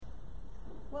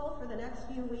Well, for the next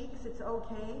few weeks, it's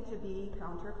okay to be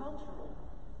countercultural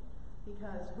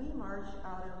because we march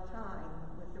out of time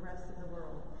with the rest of the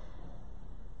world.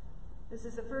 This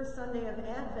is the first Sunday of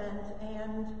Advent,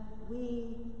 and we,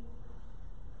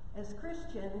 as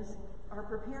Christians, are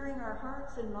preparing our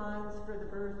hearts and minds for the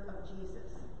birth of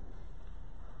Jesus.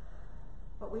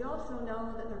 But we also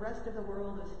know that the rest of the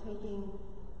world is taking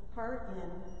part in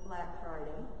Black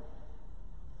Friday,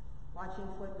 watching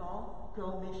football,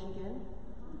 go Michigan.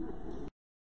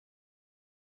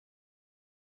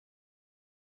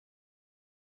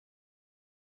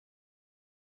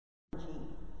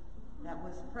 That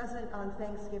was present on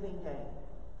Thanksgiving Day.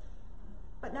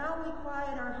 But now we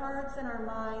quiet our hearts and our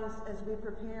minds as we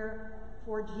prepare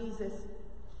for Jesus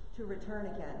to return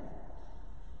again.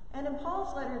 And in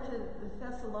Paul's letter to the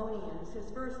Thessalonians, his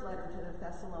first letter to the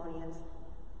Thessalonians,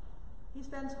 he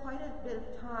spends quite a bit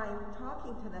of time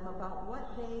talking to them about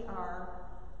what they are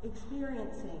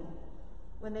experiencing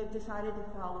when they've decided to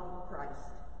follow Christ.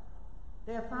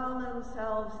 They have found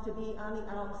themselves to be on the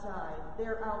outside.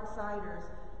 They're outsiders,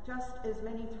 just as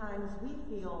many times we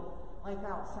feel like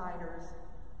outsiders,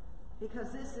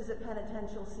 because this is a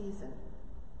penitential season.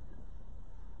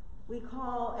 We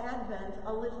call Advent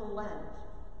a little Lent.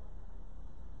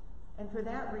 And for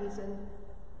that reason,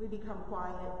 we become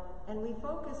quiet and we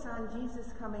focus on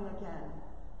Jesus coming again.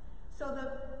 So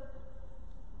the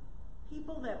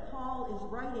people that Paul is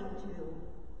writing to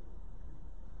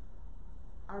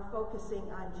are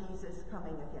focusing on Jesus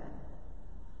coming again.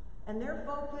 And they're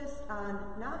focused on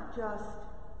not just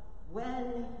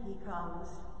when he comes,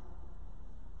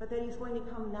 but that he's going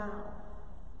to come now.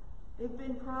 They've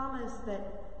been promised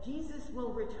that Jesus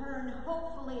will return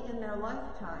hopefully in their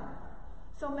lifetime.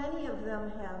 So many of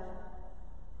them have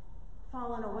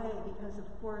fallen away because,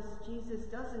 of course, Jesus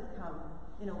doesn't come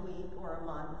in a week or a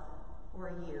month or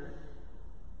a year.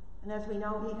 And as we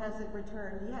know, he hasn't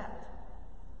returned yet.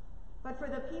 But for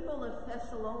the people of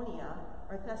Thessalonica,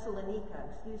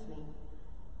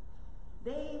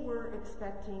 they were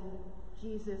expecting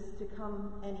Jesus to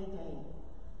come any day.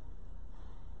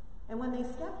 And when they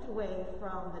stepped away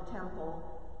from the temple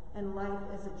and life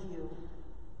as a Jew,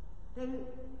 they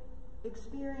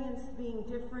experienced being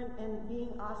different and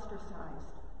being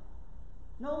ostracized.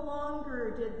 No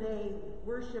longer did they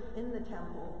worship in the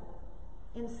temple.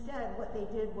 Instead, what they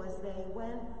did was they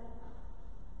went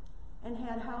and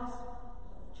had house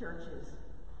churches.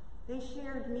 They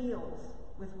shared meals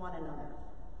with one another.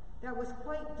 That was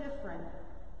quite different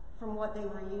from what they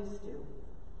were used to.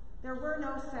 There were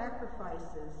no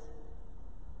sacrifices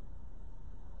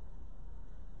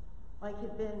like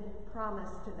had been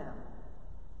promised to them.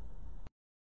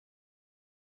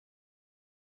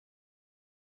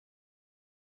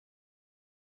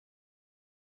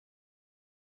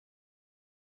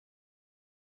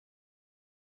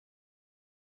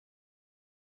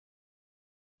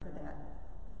 For that.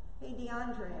 Hey,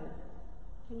 DeAndre,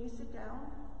 can you sit down,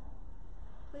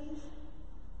 please?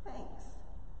 Thanks.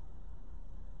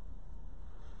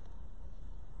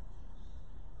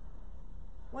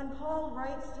 When Paul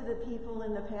writes to the people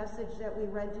in the passage that we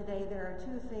read today, there are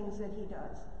two things that he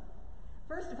does.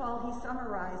 First of all, he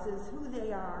summarizes who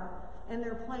they are and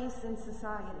their place in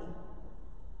society.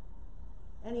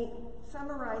 And he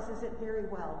summarizes it very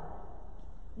well.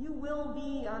 You will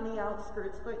be on the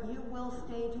outskirts, but you will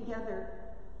stay together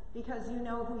because you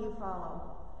know who you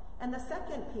follow. And the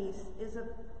second piece is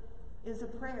a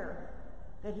prayer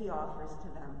that he offers to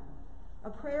them. A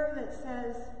prayer that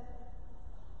says,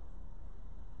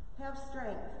 have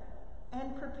strength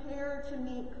and prepare to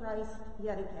meet Christ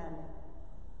yet again.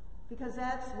 Because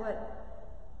that's what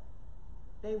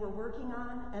they were working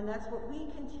on, and that's what we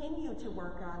continue to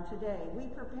work on today. We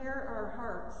prepare our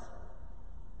hearts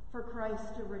for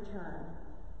Christ to return.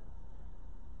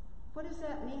 What does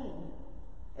that mean?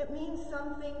 It means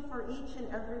something for each and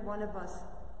every one of us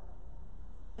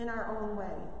in our own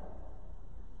way.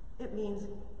 It means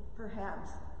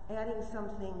perhaps adding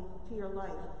something to your life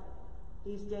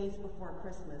these days before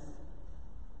Christmas.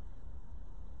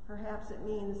 Perhaps it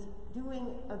means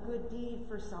doing a good deed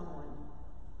for someone,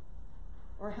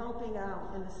 or helping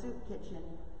out in the soup kitchen,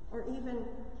 or even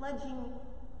pledging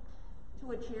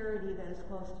to a charity that is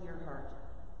close to your heart.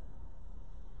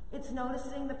 It's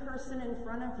noticing the person in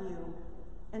front of you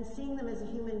and seeing them as a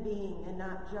human being and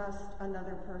not just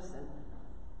another person.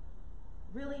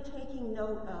 Really taking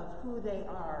note of who they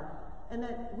are and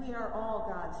that we are all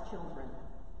God's children.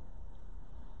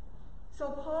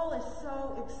 So Paul is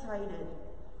so excited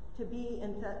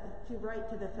to write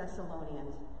to the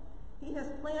Thessalonians. He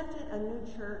has planted a new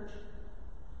church,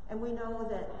 and we know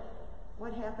that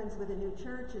what happens with a new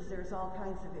church is there's all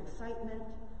kinds of excitement.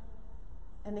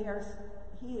 And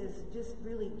he is just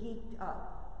really geeked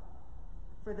up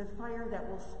for the fire that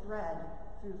will spread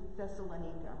through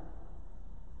Thessalonica.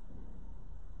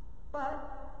 But,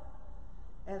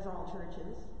 as all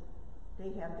churches,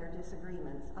 they have their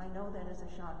disagreements. I know that is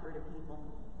a shocker to people.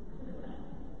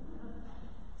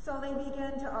 So they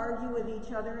begin to argue with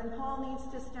each other, and Paul needs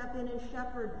to step in and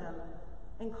shepherd them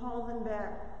and call them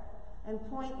back and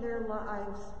point their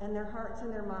lives and their hearts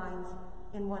and their minds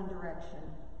in one direction.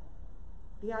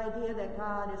 The idea that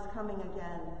God is coming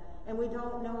again, and we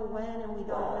don't know when and we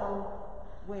don't know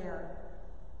where,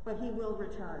 but he will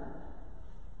return.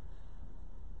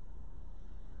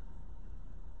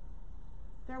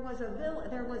 There was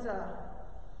a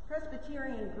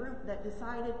Presbyterian group that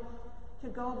decided to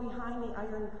go behind the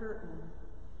Iron Curtain.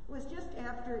 It was just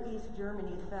after East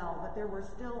Germany fell, but there were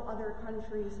still other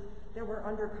countries that were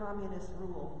under communist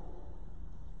rule.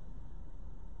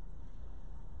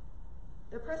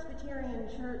 The Presbyterian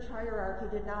church hierarchy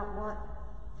did not want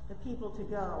the people to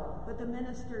go, but the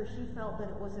minister, she felt that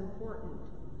it was important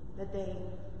that they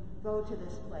go to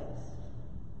this place.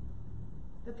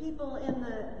 The people in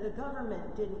the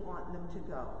government didn't want them to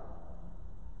go,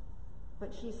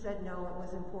 but she said no, it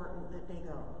was important that they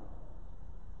go.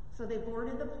 So they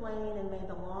boarded the plane and made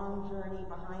the long journey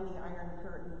behind the Iron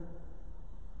Curtain.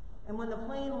 And when the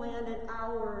plane landed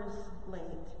hours late,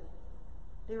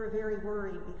 they were very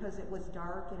worried because it was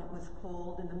dark and it was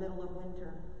cold in the middle of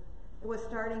winter. It was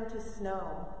starting to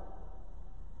snow.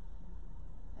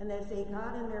 And as they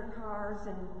got in their cars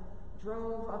and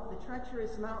drove up the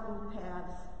treacherous mountain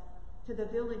paths to the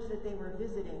village that they were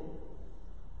visiting,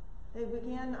 they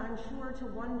began, I'm sure, to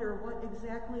wonder what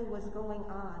exactly was going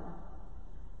on.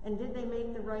 And did they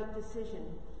make the right decision?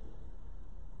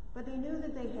 But they knew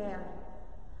that they had.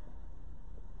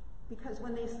 Because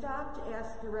when they stopped to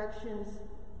ask directions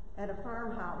at a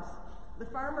farmhouse, the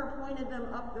farmer pointed them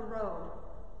up the road.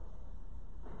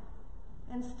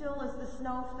 And still, as the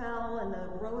snow fell and the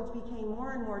roads became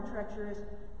more and more treacherous,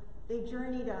 they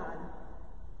journeyed on.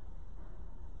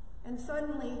 And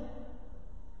suddenly,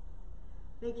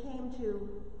 they came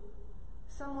to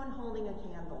someone holding a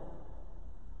candle.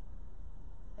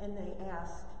 And they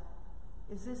asked,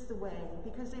 is this the way?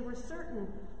 Because they were certain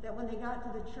that when they got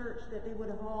to the church that they would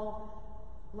have all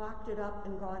locked it up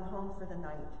and gone home for the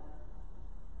night.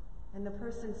 And the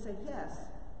person said, yes,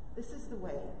 this is the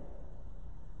way.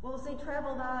 Well, as they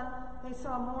traveled on, they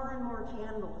saw more and more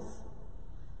candles.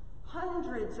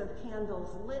 Hundreds of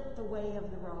candles lit the way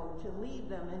of the road to lead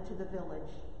them into the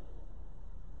village.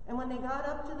 And when they got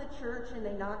up to the church and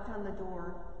they knocked on the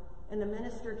door, and the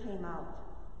minister came out,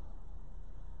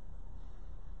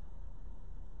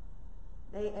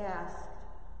 they asked,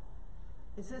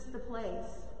 is this the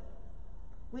place?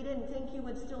 We didn't think you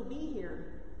would still be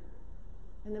here.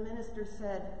 And the minister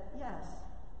said, yes,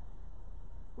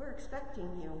 we're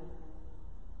expecting you.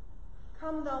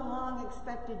 Come, thou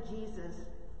long-expected Jesus,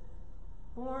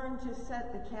 born to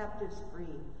set the captives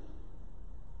free.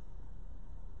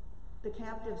 The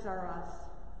captives are us.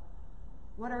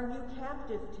 What are you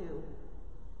captive to?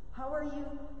 How are you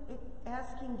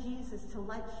asking Jesus to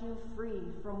let you free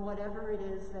from whatever it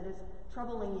is that is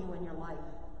troubling you in your life?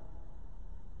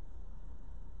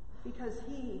 Because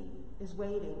he is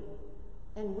waiting,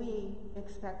 and we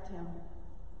expect him,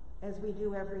 as we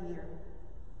do every year.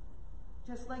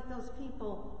 Just like those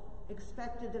people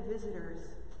expected the visitors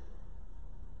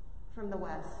from the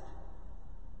West.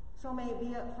 So may it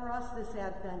be for us this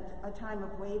Advent a time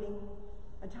of waiting,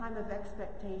 a time of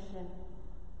expectation,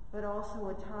 but also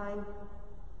a time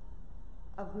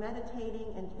of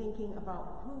meditating and thinking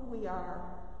about who we are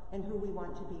and who we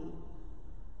want to be.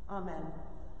 Amen.